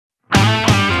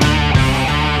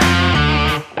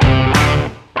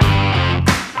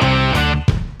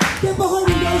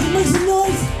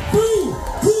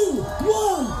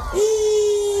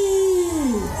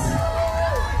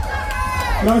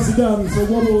Nicely done. So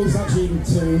Wobble is actually eating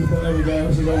 2, but there we go,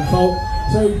 it's his own fault.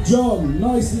 So John,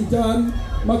 nicely done.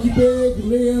 Mucky Big,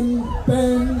 Liam,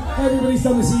 Ben, everybody's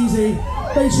done this easy.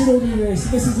 They should all do this.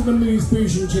 This is an amuse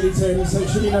bouche and chili tin, so it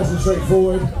should be nice and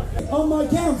straightforward. On my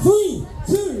count, 3,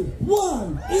 2,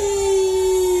 1,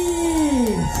 eat!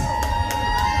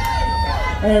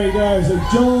 There we go. So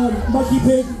John, Mucky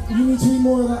Pig, you need to eat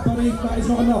more of that, buddy. That is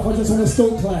not enough. I just want a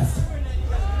stalk left.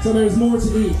 So there's more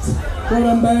to eat. Well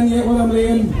done, Ben. Yeah, well done,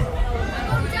 Liam.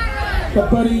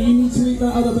 But buddy, you need to eat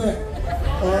that other bit.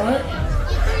 All right.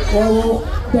 Well,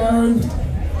 Darren.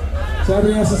 So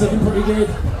everybody else is looking pretty good.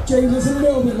 James, there's a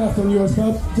little bit left on yours,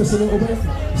 bud. Just a little bit.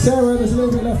 Sarah, there's a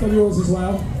little bit left on yours as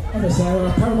well. Other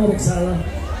Sarah, paramedic Sarah.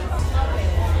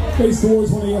 Face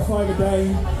towards one of your 5 a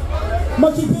day.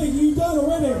 Mucky Pig, you done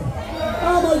already?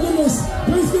 Oh my goodness!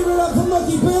 Please give it up for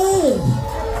Mucky Pig!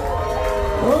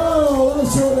 Oh, that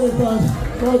was short-lived, bud.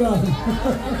 Well done.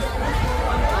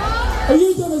 Are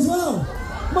you done as well?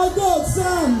 My God,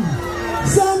 Sam!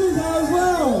 Sam is out as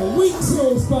well! Weak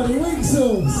sauce, buddy, weak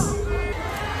sauce!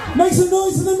 Make some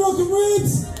noise for them rockin'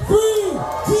 ribs! 3,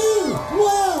 2,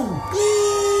 1,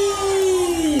 eat!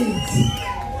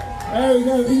 There we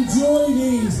go, enjoy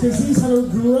these, because these have a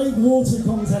great water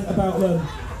content about them.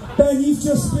 Ben, you've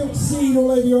just spilled seed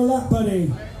all over your lap,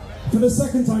 buddy. For the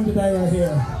 2nd time today, I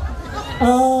hear.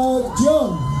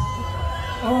 John.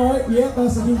 Alright, yeah,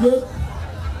 that's looking good.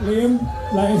 Liam,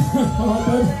 alright,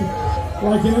 bud.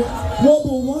 Liking it.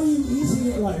 Wobble, why are you eating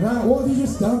it like that? What have you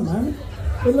just done, man?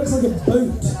 It looks like a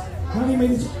boat. How have you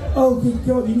made it? Oh, good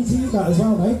God, you need to eat that as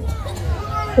well, mate.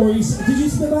 Or did you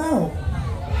spit it out?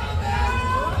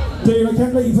 Dude, I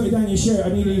can't let you put it down your shirt. I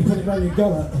need you to put it down your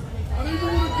gullet.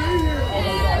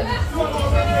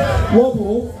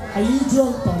 Wobble, are you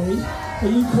drunk, buddy? Are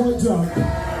you quite drunk?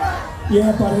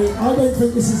 Yeah, buddy, I don't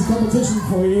think this is a competition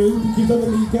for you because I don't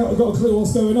think you've got a clue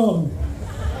what's going on.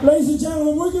 Ladies and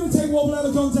gentlemen, we're going to take Wobble out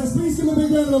of the contest. Please give him a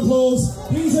big round of applause.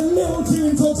 He's a little too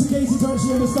intoxicated to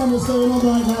actually understand what's going on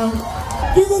right now.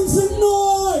 Give him some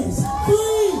noise! 3,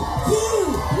 2,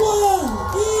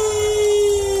 1, eat!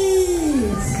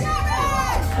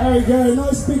 There we go,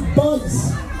 nice big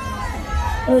bites.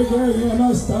 There we go, yeah,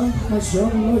 nice done. Nice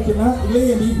shot, I'm liking that.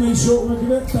 Liam, you've made short work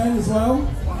of it. Ben as well.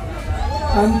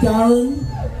 And Darren.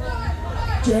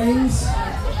 James.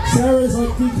 Sarah's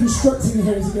like deconstructing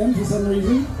hers again for some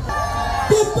reason.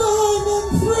 Get behind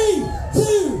them! 3,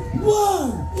 2,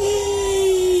 1,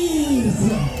 eat!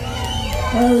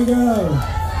 There we go.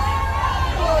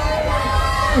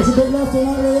 There's a bit left on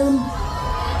that, Liam.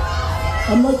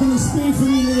 I'm liking the speed from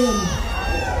you, Liam.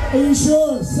 Are you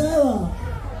sure? Sarah?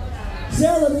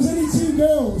 Sarah, there's only 2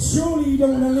 girls. Surely you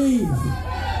don't want to leave.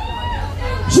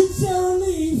 Should Sarah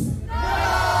leave?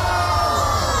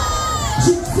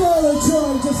 Should Sarah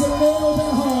try just a little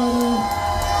bit harder?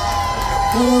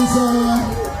 Well done, Sarah.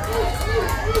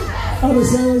 Other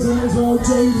Sarah's on it as well.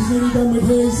 James is nearly done with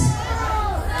his.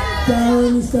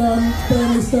 Darren is done. Ben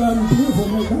is done. Beautiful,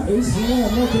 mate, that is. Yeah,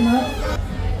 I'm liking that.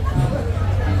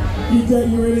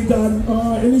 You're really done.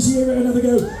 Alright, at least you give it another go.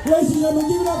 Ladies and gentlemen,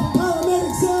 give it up for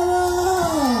paramedic Sarah!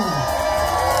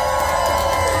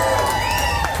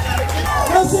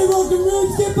 As they rock and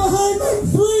ribs, get behind them.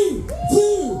 3,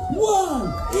 2,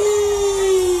 1,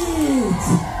 eat!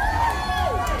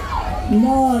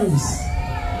 Nice.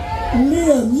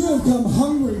 Liam, you have come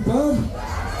hungry, bud.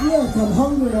 You have come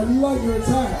hungry. I like your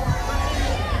attack.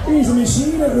 He's a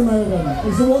machine at the moment.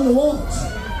 He's the one to watch.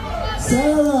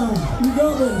 Sarah, you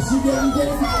got this. You're getting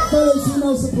fellow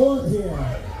female support here.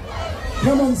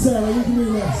 Come on, Sarah, you can do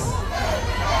this.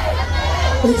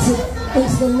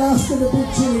 It's the last of the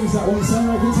big chilies, that one,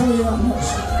 Sarah. I can tell you that much.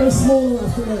 They're smaller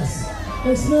after this.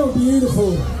 They smell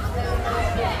beautiful.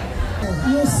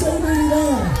 You're so nearly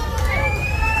there.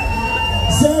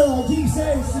 Sarah, I keep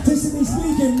saying, statistically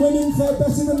speaking, women fare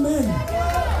better than men.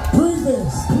 Prove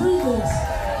this. Prove this.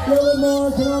 A little bit more.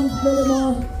 Come on, a little bit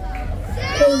more.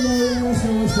 There we go, yeah, let's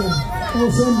go.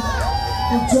 Awesome.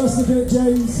 I'm just looking at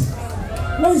James.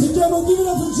 Ladies and gentlemen, give it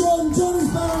up for John. John is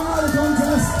bowing out of the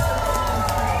contest.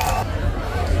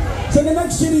 So the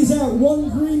next chili's out. 1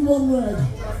 green, 1 red.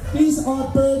 These are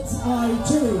bird's eye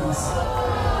chilies.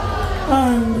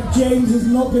 And James is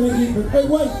not going to eat them. Hey,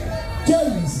 wait.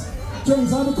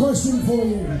 James, I have a question for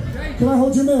you. Can I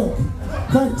hold your milk?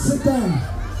 Thanks, sit down.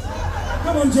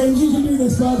 Come on, James, you can do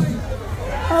this, bud.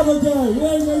 Have a go.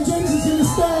 There you go. James is going to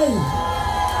stay.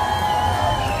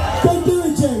 Don't do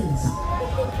it, James.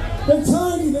 They're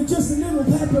tiny. They're just a little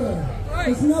pepper.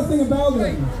 There's nothing about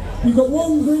them. You've got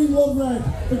 1 green, 1 red.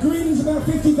 The green is about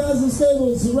 50,000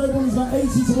 stables. The red one is about 80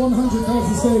 to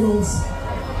 100,000 stables.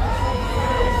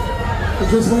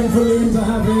 We're just waiting for Liam to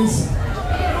have his.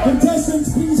 Contestants,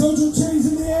 please hold your chilies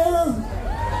in the air.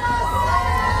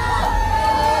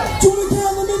 Do you want to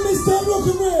count them in this time? Rock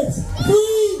and ribs. 3,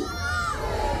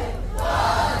 2,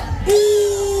 1,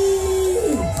 eat!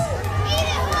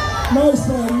 Nice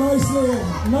Ben, nice Liam,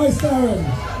 nice Darren.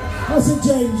 That's it,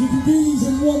 James. You can do these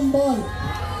in one bite.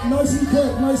 Nice and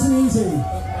quick, nice and easy.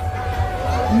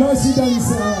 Nicely done,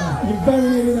 Sarah. You're very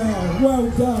nearly there. Well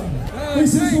done.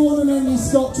 This is the one and only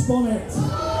Scotch bonnet.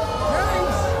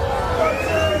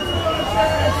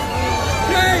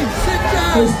 James, sit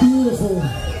down. It's beautiful.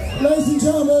 Ladies and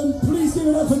gentlemen, please give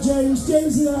it up for James.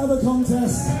 James is out of the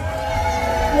contest.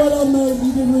 Well done, mate.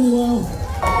 You did really well.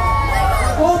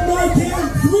 On my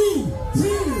count, 3, 2,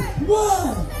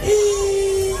 1, eat!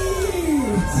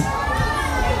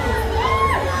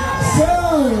 So,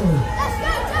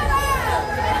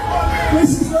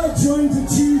 this is like trying to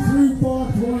chew through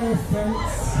barbed wire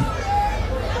fence.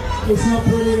 It's not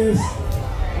pretty,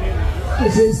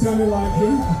 this is kind of like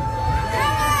it.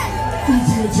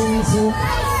 Eating a chainsaw.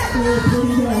 They're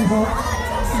pretty damn hot.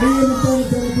 Liam and Ben have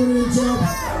done a brilliant job.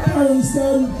 Darren's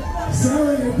done.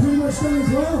 Sarah, you're pretty much done as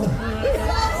well.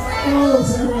 Oh,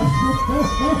 Sarah.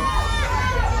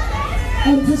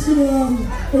 I'm just going to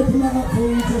open that up for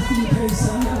you just in case,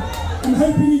 Sarah. I'm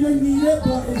hoping you don't need it,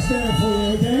 but it's there for you,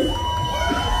 okay?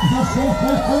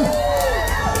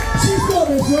 She's got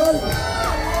this, right?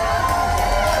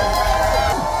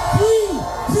 3,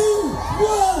 2,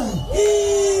 1,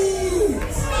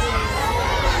 eat!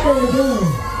 There we go.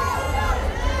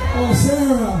 Oh,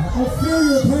 Sarah, I feel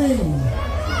your pain.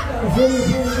 I feel your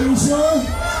pain. Are you sure?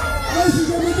 Ladies and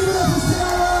gentlemen, give it up for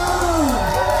Sarah!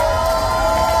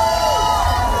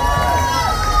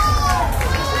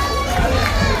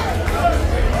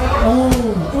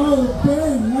 Oh,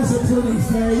 Ben, that's a pretty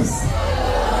face.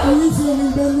 Are you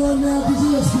filming Ben right now? Because he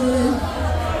looks good.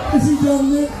 Is he done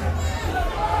it?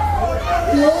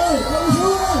 You alright? He's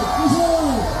alright. He's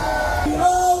alright.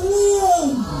 Oh, Liam!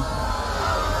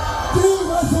 Dude,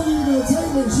 I thought you were going to take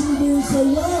me. She was doing so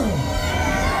well.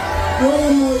 Well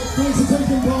done, mate. Thanks for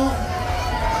taking part.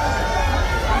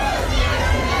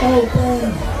 Oh,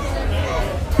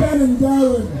 Ben and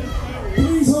Darren,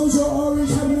 please hold your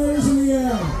orange habaneros in the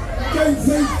air. Don't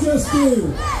think, just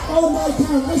do. On my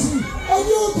count, listen. On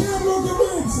your count, rock and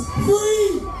ribs. 3, 2,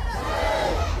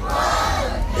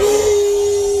 1,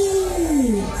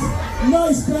 eat!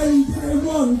 Nice, Ben, you did it in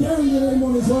one. Darren did it in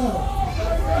one as well.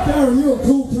 Darren, you're a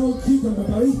cool cucumber,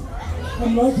 buddy.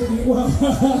 I'm liking it. Well,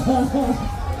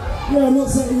 yeah, I'm not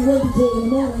saying you won't be caught in the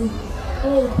morning.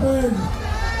 Oh, Ben.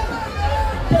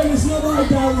 Ben, it's not that I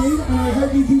doubt you, and I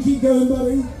hope you can keep going,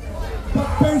 buddy. But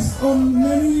based on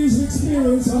many years of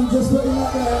experience, I'm just putting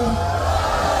that there.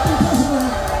 Because of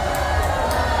that.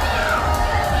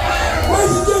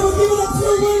 Ladies and gentlemen, give it up for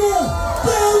a winner,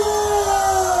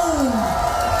 Darren!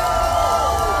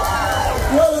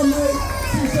 Well done, mate.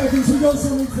 2 seconds, we got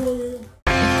something for you.